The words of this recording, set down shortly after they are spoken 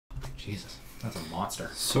Jesus, that's a monster.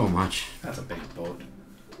 So much. That's a big boat.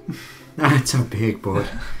 That's a big boat.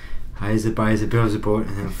 Highs it, buys it, builds a boat,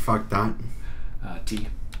 and then fuck that. T.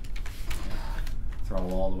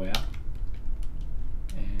 Throttle all the way up.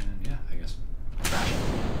 And yeah, I guess crash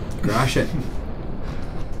it. Crash it.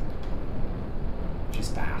 She's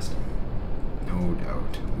fast. No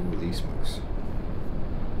doubt. Holy smokes.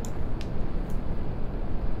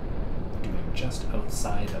 Doing just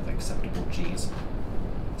outside of acceptable Gs.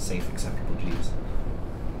 Safe acceptable Gs.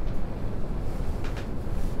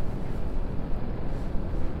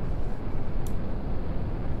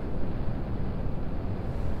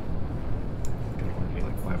 Gonna want to be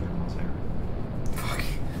like 500 miles an hour. Fuck.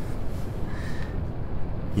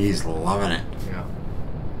 He's loving it. Yeah.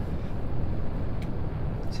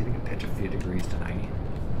 See if we can pitch a few degrees to 90.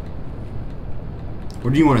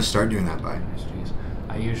 What do you want to start doing that by? Jeez.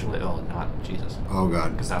 I usually, not Jesus. Oh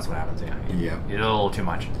god. Because that's what happens, yeah. Yeah. You do a little too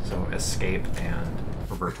much. So escape and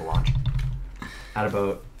revert to launch. At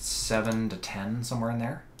about 7 to 10, somewhere in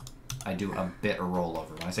there, I do a bit of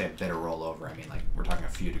rollover. When I say a bit of rollover, I mean like we're talking a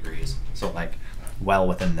few degrees. So like well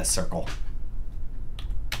within this circle.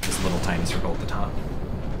 This little tiny circle at the top.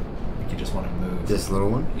 Like you just want to move. This little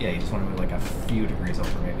one? Yeah, you just want to move like a few degrees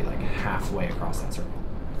over, maybe like halfway across that circle.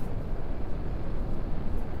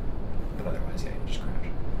 But otherwise, yeah, you just crash.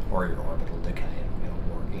 Or your orbital decay, it'll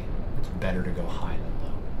work you. It's better to go high than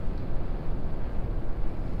low.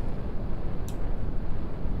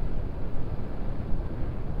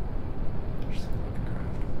 Just a looking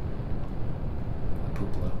craft. A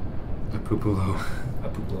Puplo. A Pupolo. A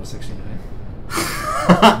Puplo 69.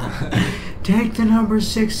 Take the number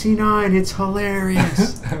 69. It's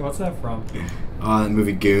hilarious. What's that from? Oh, that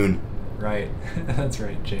movie Goon. Right. That's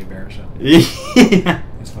right, Jay Baruchel. Yeah.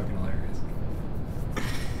 He's fucking hilarious.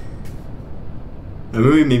 The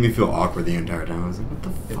movie made me feel awkward the entire time. I was like, what the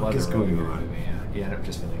It fuck was is a really going weird on? movie, yeah. You end up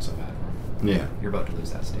just feeling so bad for him. Yeah. You're about to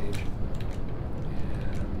lose that stage. And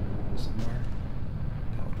somewhere.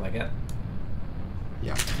 That looked like it.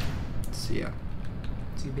 Yeah. See ya.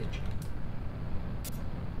 See you, bitch.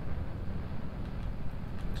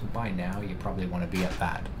 So by now, you probably want to be at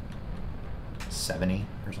that 70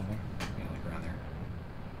 or something. Yeah, like around there.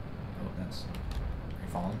 Oh, that's... Are you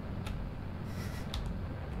falling?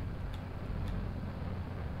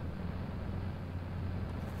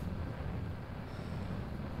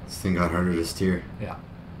 This thing got harder to steer. Yeah.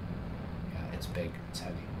 Yeah, it's big. It's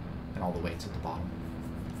heavy. And all the weight's at the bottom.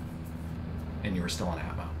 And you were still on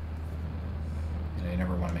ammo. You know, you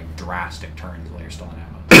never want to make drastic turns while you're still on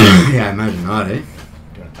ammo. Yeah, I imagine not, eh?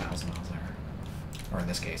 Doing 1,000 miles an hour. Or in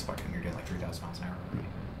this case, fucking, you're doing like 3,000 miles an hour already.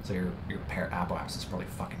 So your ammo apps is probably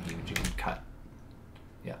fucking huge. You can cut.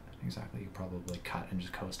 Yeah, exactly. You probably cut and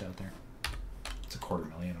just coast out there. It's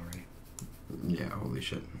 $250,000 already. Yeah, holy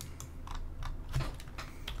shit.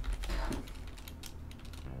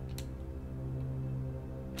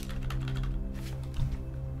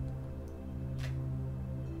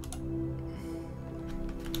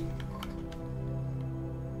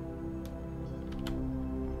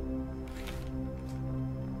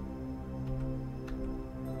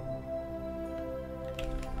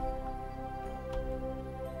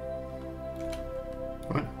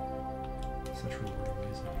 What? Such rewarding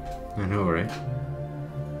music. I know, right?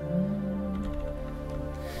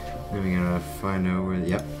 Then we're gonna find out where.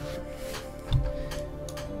 Yep.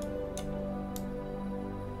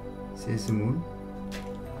 See the moon?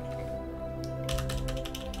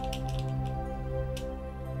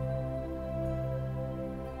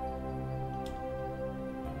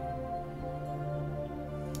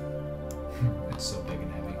 It's so big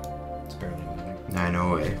and heavy. It's barely moving. I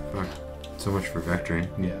know, eh? Fuck. So much for vectoring.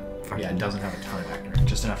 Yeah. Fucking- Yeah, it doesn't have a ton of vector.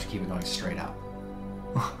 Just enough to keep it going straight up.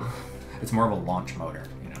 It's more of a launch motor.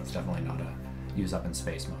 You know, it's definitely not a use up in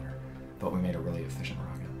space motor. But we made a really efficient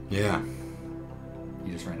rocket. Yeah.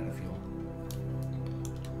 You just ran out of fuel.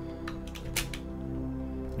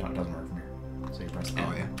 No, it doesn't work from here. So you press N.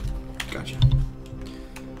 Oh, yeah. Gotcha.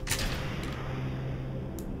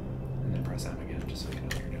 And then press M again, just so you know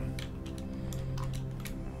what you're doing.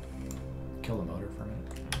 Kill the motor for a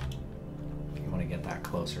minute. You want to get that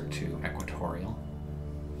closer to equatorial.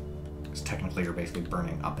 Because technically you're basically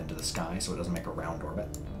burning up into the sky, so it doesn't make a round orbit.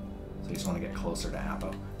 So you just want to get closer to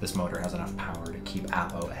Apo. This motor has enough power to keep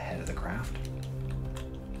Apo ahead of the craft,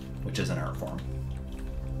 which is an art form.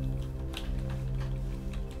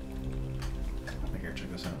 Here,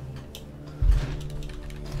 check this out.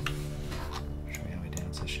 Show you how we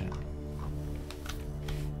dance this shit.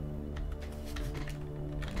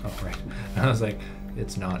 Oh, right. I was like,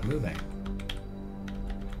 it's not moving.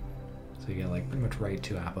 So you get like pretty much right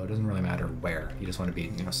to Apo. It doesn't really matter where. You just want to be,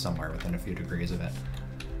 you know, somewhere within a few degrees of it.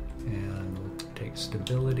 And we'll take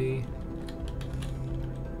stability.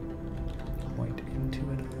 Point into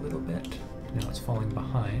it a little bit. Now it's falling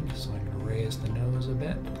behind, so I'm going to raise the nose a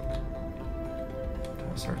bit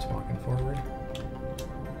until it starts walking forward.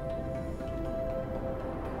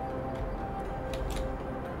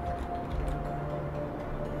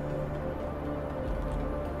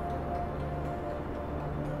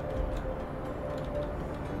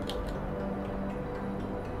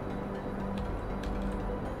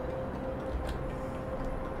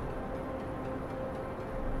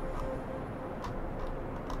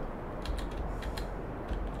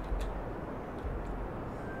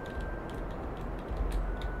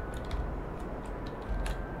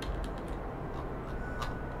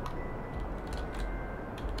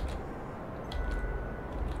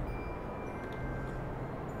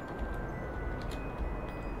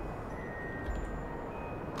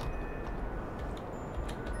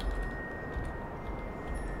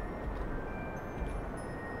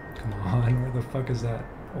 Come on, where the fuck is that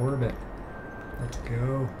orbit? Let's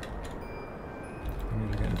go.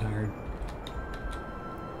 I'm getting tired.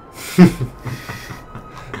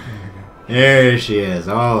 There she is.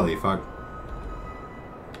 Holy fuck.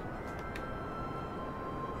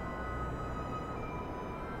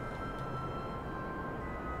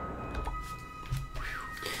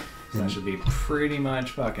 So that should be pretty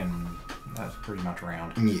much fucking. That's pretty much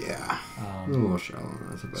round. Yeah. A little shallow.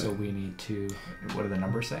 That's about So we need to. What do the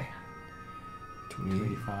numbers say?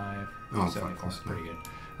 85. Oh, 74. fuck, Pretty good.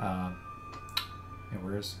 Yeah,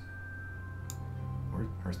 where's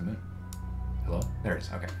the moon? Hello? There it is.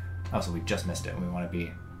 Okay. Oh, so we just missed it. We want to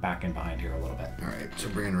be back in behind here a little bit. Alright, so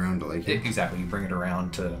bring it around to like here. Exactly. You bring it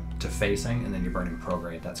around to facing, and then you're burning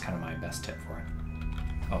prograde. That's kind of my best tip for it.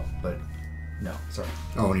 Oh, but no, sorry.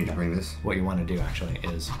 Oh, we need to bring this. What you want to do actually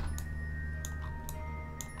is,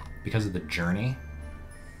 because of the journey,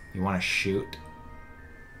 you want to shoot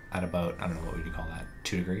at about, I don't know, what would you call that?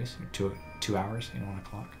 2 degrees? 2 hours? You don't want to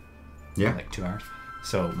clock? Yeah. Like 2 hours.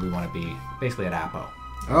 So we want to be basically at Apo.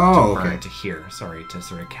 Oh, to burn okay. it to here. Sorry, to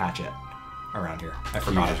sort of catch it around here. I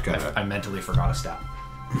forgot just it. gotta- I mentally forgot a step.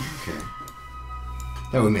 Okay.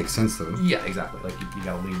 That would make sense though. Yeah, exactly. Like you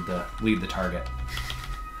gotta lead the target.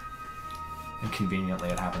 And conveniently,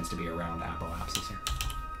 it happens to be around Apo apsis here.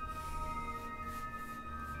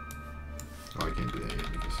 Oh, I can't do that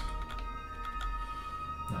yet because.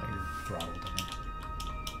 No, you're throttled. I think.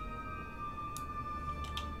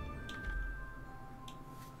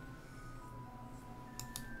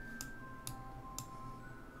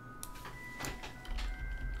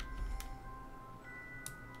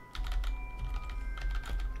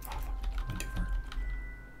 Went too far.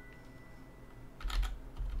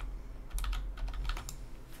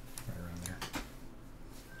 Right around there.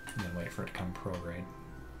 And then wait for it to come prograde.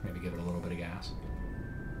 Maybe give it a little bit of gas.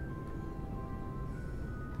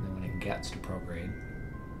 And then when it gets to prograde,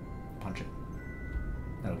 punch it.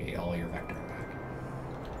 That'll get you all your vectoring back.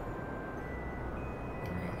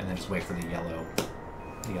 There we go. And then just wait for the yellow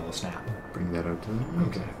snap. Bring that out to them.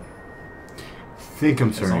 Okay. Exactly. I think I'm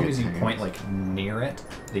As starting long to as you get point like near it,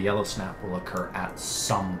 the yellow snap will occur at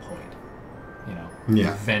some point. You know,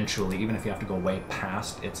 Yeah. eventually, even if you have to go way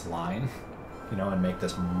past its line, you know, and make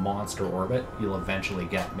this monster orbit, you'll eventually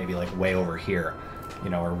get maybe like way over here,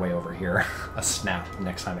 you know, or way over here, a snap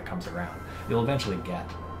next time it comes around. You'll eventually get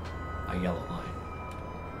a yellow line.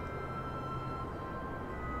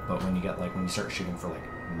 But when you start shooting for like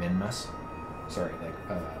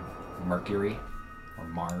Mercury or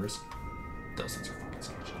Mars, those things are fucking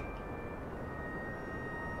sketchy.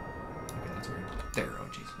 Okay, that's weird. There, oh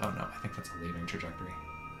jeez. Oh no, I think that's a leaving trajectory.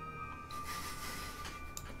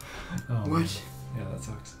 Oh, What? man. Yeah, that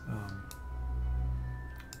sucks.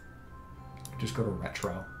 Just go to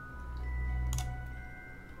retro.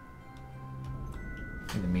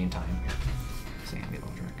 In the meantime, Sandy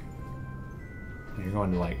Eldrick. And you're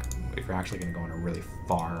going to like, if you're actually going to go on a really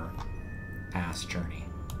far ass journey,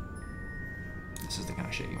 this is the kind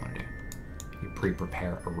of shit you want to do. You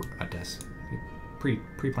pre-prepare a desk. You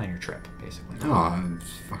pre-plan your trip, basically. Oh,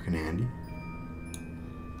 it's fucking handy.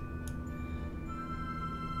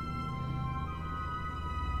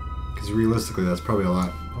 Because realistically, that's probably a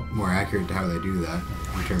lot more accurate to how they do that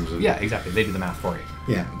in terms of. Yeah, exactly. They do the math for you.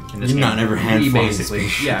 Yeah. In this You're not game, ever hand we flying basically,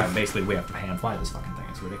 spaceship. yeah, basically we have to hand fly this fucking thing.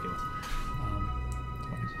 It's ridiculous.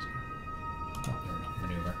 What is this? Oh, there we go.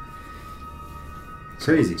 Maneuver.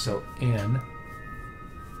 Crazy. So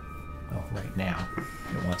right now,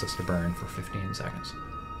 it wants us to burn for 15 seconds.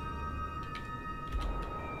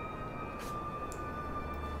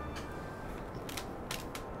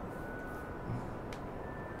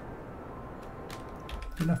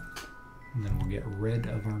 Good enough. And then we'll get rid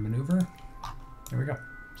of our maneuver. There we go.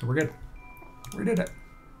 So we're good. We did it.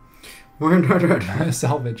 We're not ready.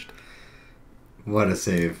 Salvaged. What a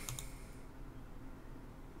save.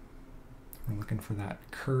 We're looking for that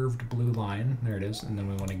curved blue line. There it is. And then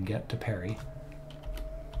we want to get to parry.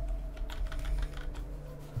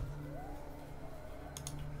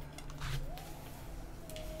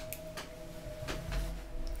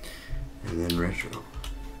 And then retro.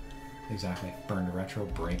 Exactly. Burn to retro,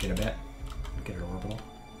 break it a bit. Get it orbital.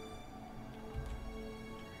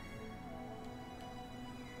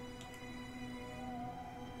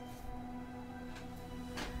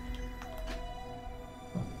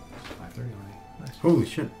 Oh, it's 5:30 already. Nice. Holy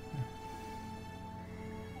shit.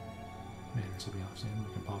 Manners will be off soon.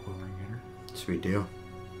 We can pop over and get her. Sweet deal.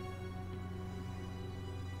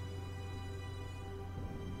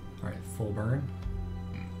 Alright, full burn.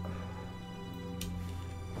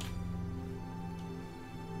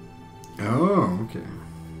 Oh, okay.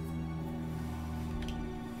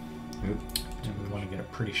 Oop. And we want to get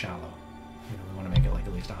it pretty shallow. You know, we want to make it like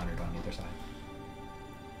at least 100 on either side.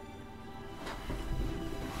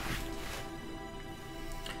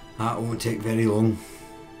 That won't take very long.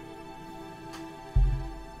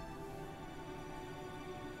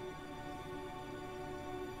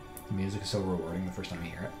 The music is so rewarding the first time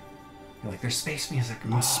you hear it. You're like, there's space music.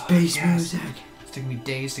 Space yes. music. It's taking me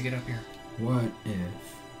days to get up here. What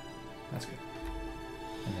if? That's good.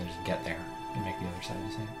 And then just get there and make the other side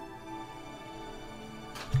the same.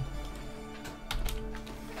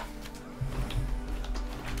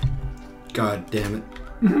 God damn it.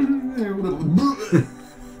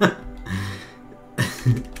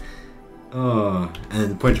 Oh,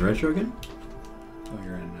 and points retro again? Oh,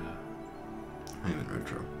 you're in, I'm in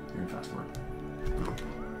retro. you're in fast forward. Oh.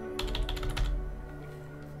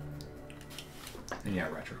 And yeah,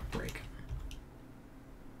 retro, break.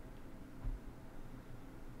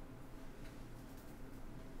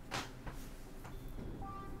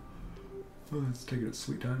 Oh, it's taking its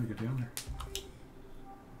sweet time to get down there.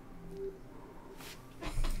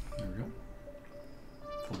 There we go.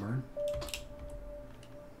 Full burn.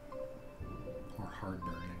 Or hard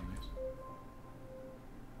burn, anyways.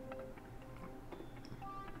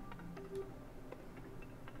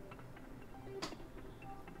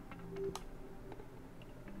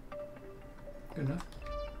 Good enough.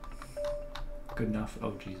 Good enough.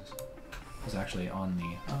 Oh, Jesus. It was actually on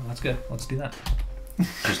the... Oh, that's good. Let's do that.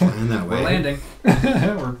 Just land that way. We're landing.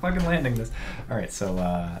 We're fucking landing this. Alright, so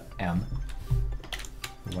M.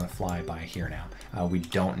 We want to fly by here now. We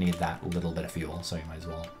don't need that little bit of fuel, so you might as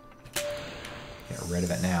well get rid of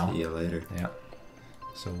it now. See you later. Yeah.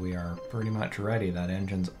 So we are pretty much ready. That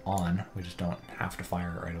engine's on. We just don't have to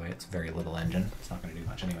fire it right away. It's very little engine. It's not going to do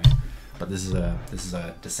much anyway. But this is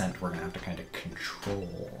a descent we're going to have to kind of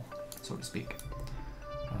control, so to speak.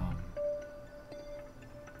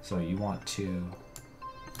 So you want to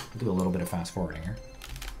do a little bit of fast forwarding here.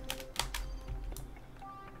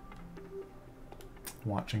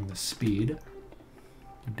 Watching the speed.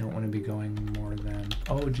 You don't want to be going more than...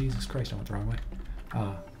 Oh, Jesus Christ, I went the wrong way.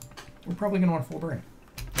 We're probably going to want to full burn.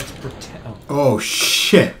 Let's pretend... Oh,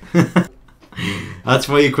 shit. That's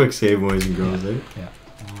why you quick save, boys and girls, eh? Yeah.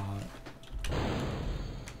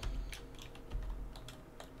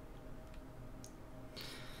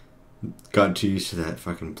 Got too used to that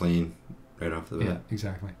fucking plane right off the bat. Yeah,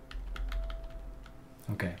 exactly.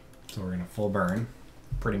 Okay, so we're going to full burn.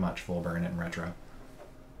 Pretty much full burn it in retro.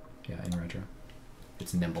 Yeah, in retro.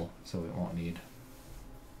 It's nimble, so it won't need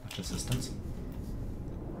much assistance.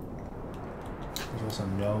 There's also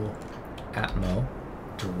no atmo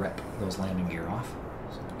to rip those landing gear off,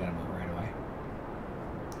 so we gotta move right away.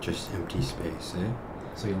 Just empty space, eh?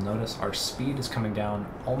 So you'll notice our speed is coming down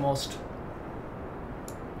almost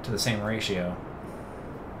to the same ratio.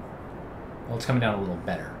 Well, it's coming down a little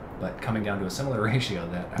better, but coming down to a similar ratio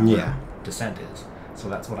that our descent is. So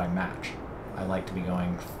that's what I match. I like to be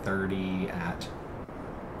going 30 at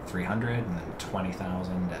 300, and then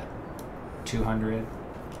 20,000 at 200,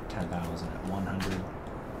 10,000 at 100.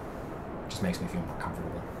 Just makes me feel more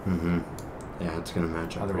comfortable. Mm-hmm. Yeah, it's gonna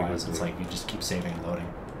match up. Otherwise, it's like you just keep saving and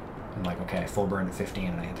loading. I'm like, okay, I full burn at 15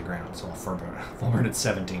 and I hit the ground, so I'll full burn at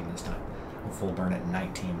 17 this time. I'll full burn at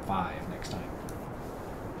 19.5 next time.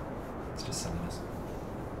 It's just silliness.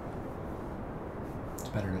 It's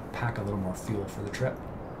better to pack a little more fuel for the trip.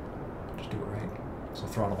 Just do it right. So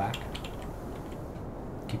throttle back.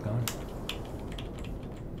 Keep going.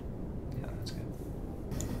 Yeah, that's good.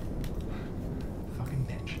 Fucking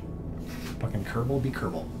bitch. Fucking Kerbal be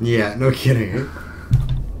Kerbal. Yeah, no kidding. Eh?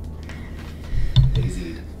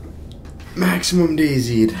 Daisied. Maximum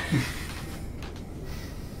daisied.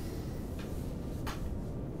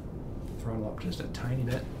 Throttle up just a tiny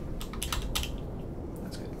bit.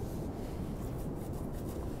 That's good.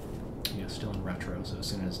 Yeah, still in retro, so as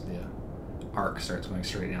soon as the arc starts going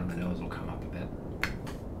straight down the nose, it'll come up a bit.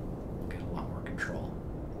 Get a lot more control.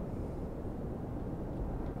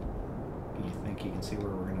 Do you think you can see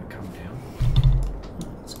where we're going to come down?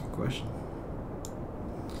 That's a good question.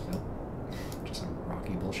 Nope. Just some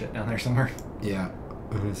rocky bullshit down there somewhere. Yeah.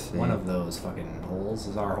 Let's see. One of those fucking holes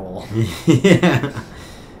is our hole. Yeah.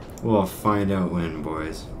 We'll find out when,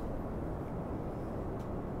 boys.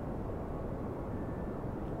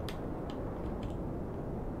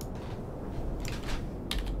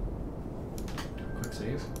 Quick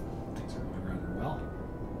save. Things are going rather well.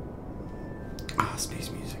 Ah,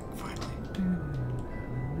 space music, finally.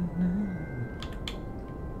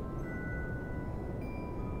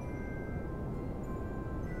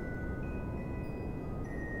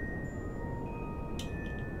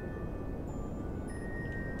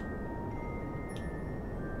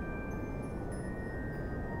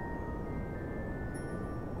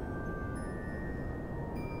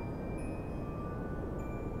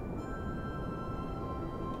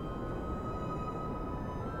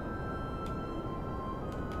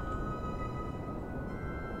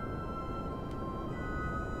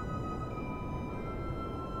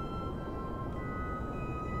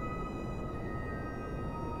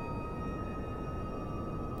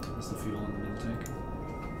 Is the fuel in the middle tank?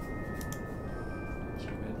 It's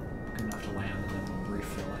good. Good enough to land, and then we'll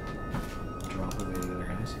refill it. Drop away the other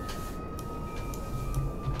guys.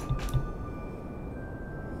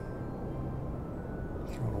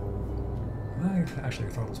 Throttle. Actually,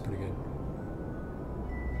 your throttle's pretty good.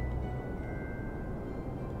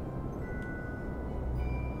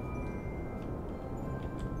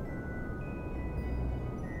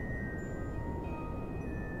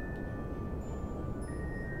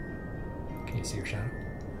 Can you see your shadow?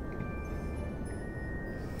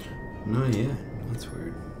 Not yet. That's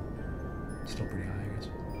weird. Still pretty high, I guess.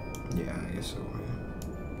 Yeah, I guess so. Yeah.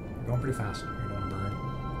 You're going pretty fast. You're going to burn.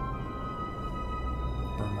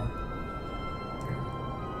 Burn more. There you go.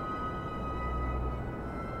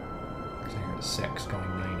 So you're at 6,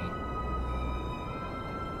 going 90.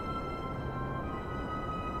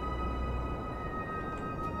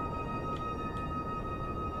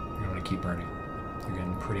 You're going to keep burning. You're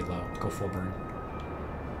getting pretty low. Go full burn.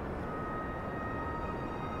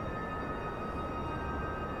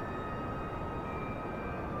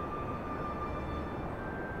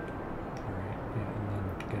 Alright, yeah, and then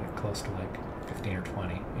get it close to like 15 or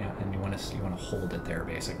 20. Yeah, and you want to hold it there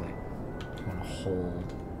basically. You want to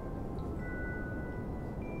hold,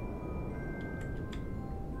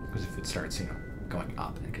 because if it starts, going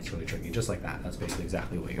up, it gets really tricky. Just like that. That's basically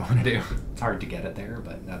exactly what you want to do. It's hard to get it there,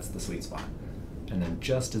 but that's the sweet spot. And then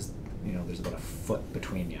just as, there's about a foot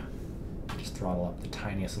between you, just throttle up the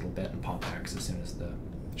tiniest little bit and pop X as soon as the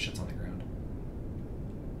shit's on the ground.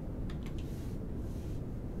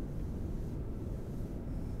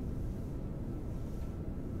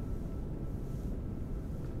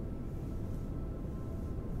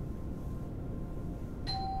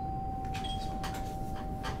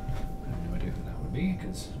 I have no idea who that would be,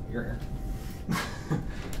 because you're here.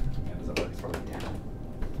 Yeah, does that work? It's probably down.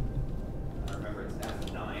 Remember, it's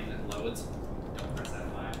F9 that loads. Don't press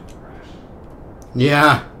F5, it'll crash.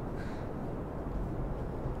 Yeah.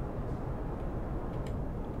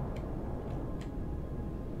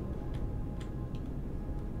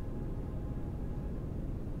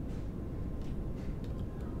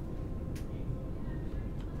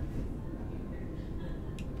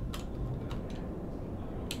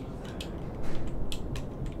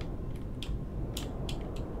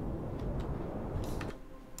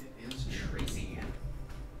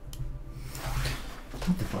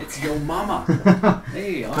 It's your mama.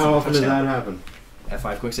 Hey, awesome. How often does that happen?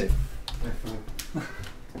 F5 quick save. F5.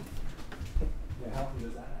 Yeah, how often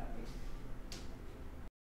does that happen?